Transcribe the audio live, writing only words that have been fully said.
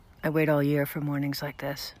I wait all year for mornings like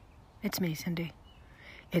this. It's me, Cindy.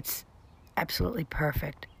 It's absolutely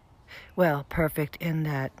perfect. Well, perfect in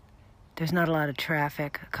that there's not a lot of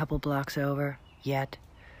traffic a couple blocks over yet.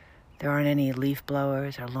 There aren't any leaf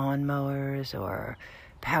blowers or lawn mowers or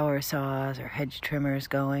power saws or hedge trimmers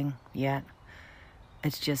going yet.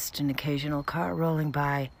 It's just an occasional car rolling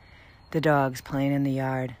by, the dogs playing in the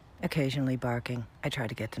yard, occasionally barking. I try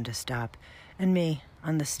to get them to stop, and me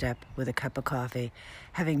on the step with a cup of coffee,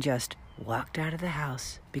 having just walked out of the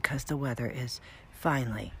house because the weather is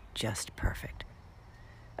finally just perfect.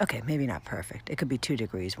 Okay, maybe not perfect. It could be 2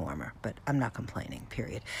 degrees warmer, but I'm not complaining,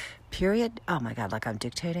 period. Period? Oh my God, like I'm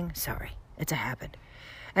dictating? Sorry, it's a habit.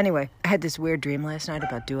 Anyway, I had this weird dream last night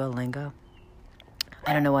about Duolingo.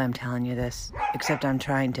 I don't know why I'm telling you this, except I'm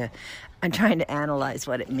trying to analyze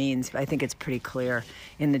what it means. I think it's pretty clear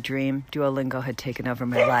in the dream. Duolingo had taken over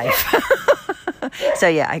my life. So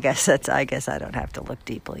yeah, I guess I don't have to look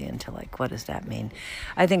deeply into what does that mean.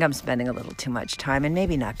 I think I'm spending a little too much time and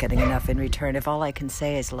maybe not getting enough in return. If all I can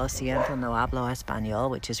say is lo siento, no hablo español,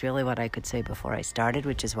 which is really what I could say before I started,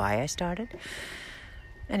 which is why I started.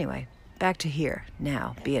 Anyway, back to here,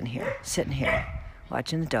 now, being here, sitting here,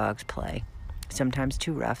 watching the dogs play. Sometimes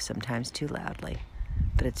too rough, sometimes too loudly.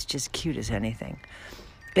 But it's just cute as anything.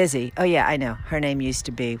 Izzy, oh yeah, I know. Her name used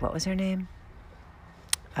to be, what was her name?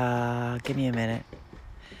 Give me a minute.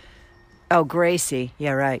 Oh, Gracie.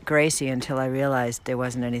 Yeah, right. Gracie, until I realized there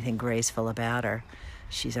wasn't anything graceful about her.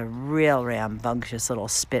 She's a real rambunctious little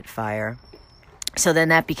spitfire. So then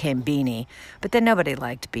that became Beanie. But then nobody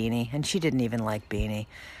liked Beanie, and she didn't even like Beanie.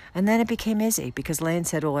 And then it became Izzy, because Lane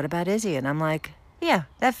said, well, what about Izzy? And I'm like, yeah,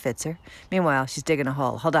 that fits her. Meanwhile, she's digging a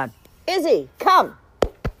hole. Hold on. Izzy, come.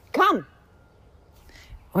 Come.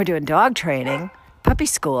 We're doing dog training, puppy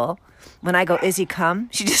school. When I go, Izzy, come,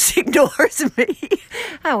 she just ignores me.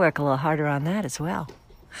 I work a little harder on that as well.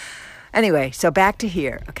 Anyway, so back to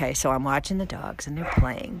here. Okay, so I'm watching the dogs, and they're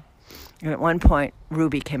playing. And at one point,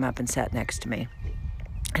 Ruby came up and sat next to me.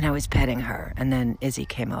 And I was petting her. And then Izzy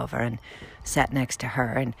came over and sat next to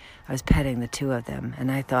her. And I was petting the two of them.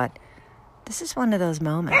 And I thought, this is one of those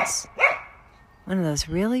moments. One of those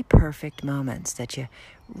really perfect moments that you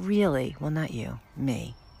really, well, not you,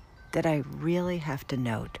 me, that I really have to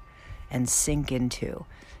note and sink into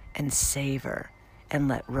and savor and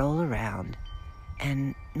let roll around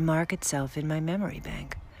and mark itself in my memory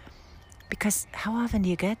bank. Because how often do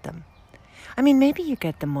you get them? I mean, maybe you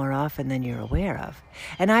get them more often than you're aware of.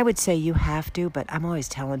 And I would say you have to, but I'm always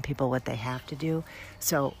telling people what they have to do.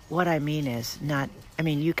 So what I mean is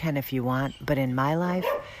you can if you want, but in my life,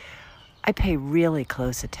 I pay really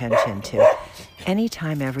close attention to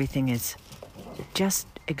anytime everything is just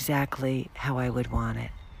exactly how I would want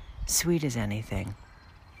it. Sweet as anything.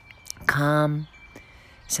 Calm,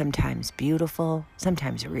 sometimes beautiful,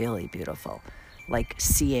 sometimes really beautiful. Like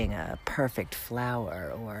seeing a perfect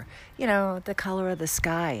flower or, the color of the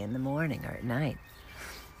sky in the morning or at night.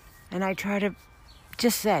 And I try to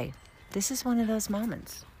just say, this is one of those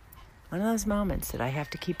moments. One of those moments that I have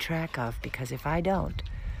to keep track of, because if I don't,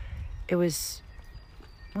 it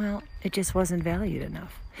just wasn't valued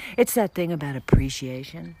enough. It's that thing about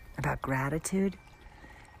appreciation, about gratitude.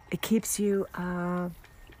 It keeps you,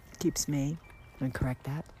 keeps me, let me correct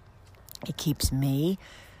that. It keeps me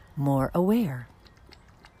more aware.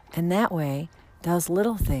 And that way, those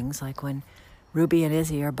little things, like when Ruby and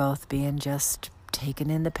Izzy are both being just taking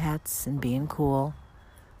in the pets and being cool,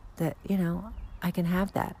 that, I can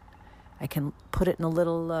have that. I can put it in a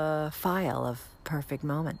little file of perfect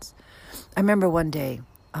moments. I remember one day,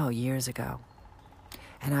 years ago,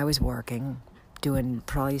 and I was working, doing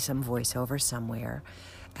probably some voiceover somewhere,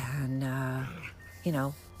 and, I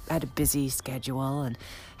had a busy schedule and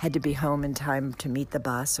had to be home in time to meet the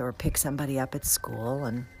bus or pick somebody up at school,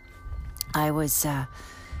 and I was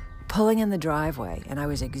pulling in the driveway, and I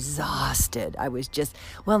was exhausted. I was just,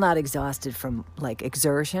 not exhausted from,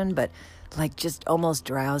 exertion, but, just almost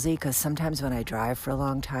drowsy, because sometimes when I drive for a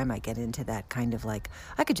long time, I get into that kind of,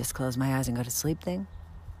 I could just close my eyes and go to sleep thing.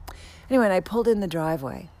 Anyway, and I pulled in the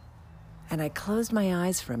driveway, and I closed my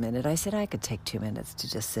eyes for a minute. I said I could take 2 minutes to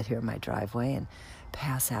just sit here in my driveway and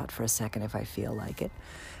pass out for a second if I feel like it.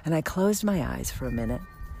 And I closed my eyes for a minute,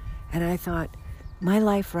 and I thought, my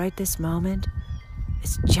life right this moment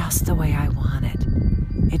is just the way I want it.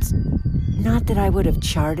 It's not that I would have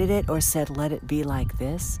charted it or said, let it be like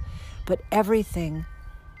this, but everything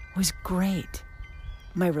was great.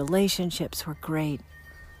 My relationships were great.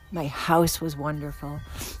 My house was wonderful.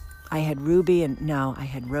 I had Rosie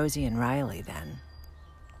and Riley then.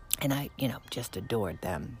 And I, just adored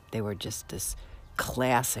them. They were just this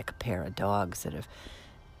classic pair of dogs that have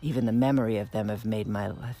Even the memory of them has made my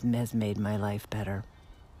life better.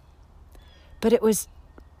 But it was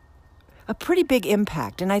a pretty big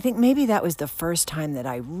impact. And I think maybe that was the first time that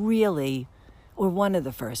I really, or one of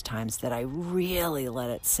the first times that I really let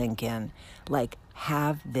it sink in. Like,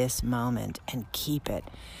 have this moment and keep it.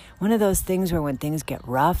 One of those things where when things get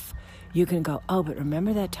rough, you can go, oh, but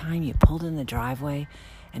remember that time you pulled in the driveway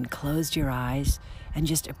and closed your eyes and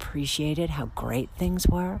just appreciated how great things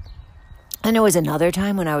were? And there was another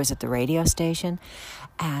time when I was at the radio station,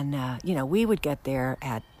 and, we would get there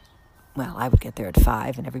I would get there at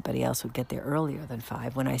 5, and everybody else would get there earlier than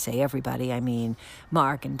 5. When I say everybody, I mean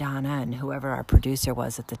Mark and Donna and whoever our producer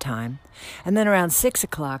was at the time. And then around 6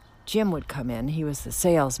 o'clock, Jim would come in. He was the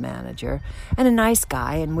sales manager and a nice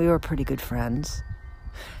guy, and we were pretty good friends.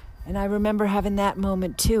 And I remember having that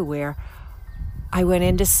moment, too, where I went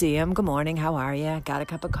in to see him. Good morning, how are you? Got a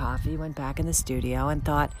cup of coffee, went back in the studio and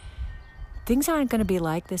thought, things aren't going to be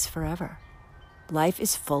like this forever. Life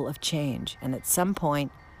is full of change, and at some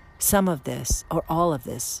point, some of this or all of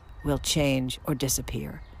this will change or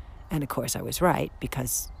disappear. And of course I was right,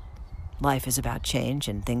 because life is about change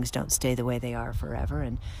and things don't stay the way they are forever.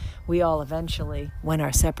 And we all eventually went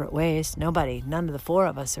our separate ways. None of the 4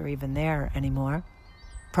 of us are even there anymore.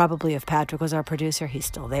 Probably if Patrick was our producer, he's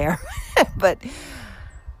still there. but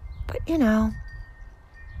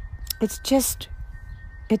it's just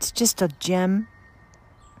a gem.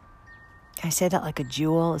 I say that like a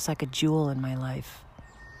jewel. It's like a jewel in my life.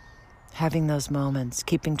 Having those moments,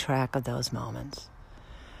 keeping track of those moments.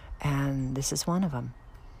 And this is one of them.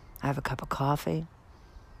 I have a cup of coffee.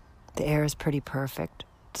 The air is pretty perfect.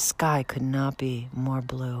 The sky could not be more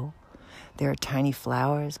blue. There are tiny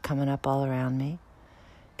flowers coming up all around me.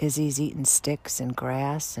 Izzy's eating sticks and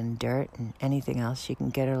grass and dirt and anything else she can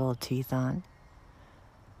get her little teeth on.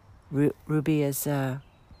 Ruby's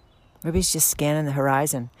just scanning the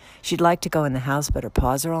horizon. She'd like to go in the house, but her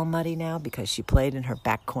paws are all muddy now because she played in her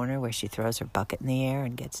back corner where she throws her bucket in the air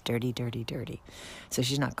and gets dirty, dirty, dirty. So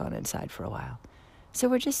she's not going inside for a while. So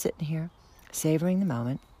we're just sitting here, savoring the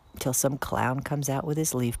moment until some clown comes out with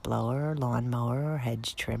his leaf blower or lawnmower or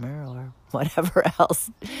hedge trimmer or whatever else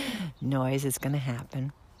noise is going to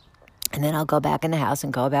happen. And then I'll go back in the house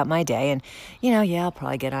and go about my day. And, I'll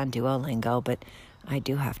probably get on Duolingo, but I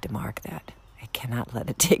do have to mark that. I cannot let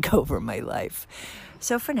it take over my life.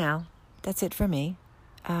 So for now, that's it for me.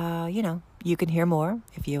 You can hear more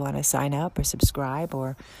if you want to sign up or subscribe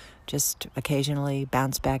or just occasionally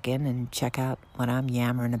bounce back in and check out what I'm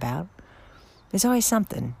yammering about. There's always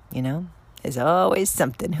something, There's always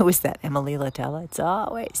something. Who is that? Emily Latella? It's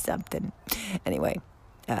always something. Anyway,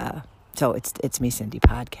 so it's Me Cindy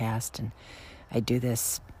podcast, and I do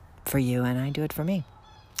this for you and I do it for me.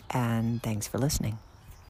 And thanks for listening.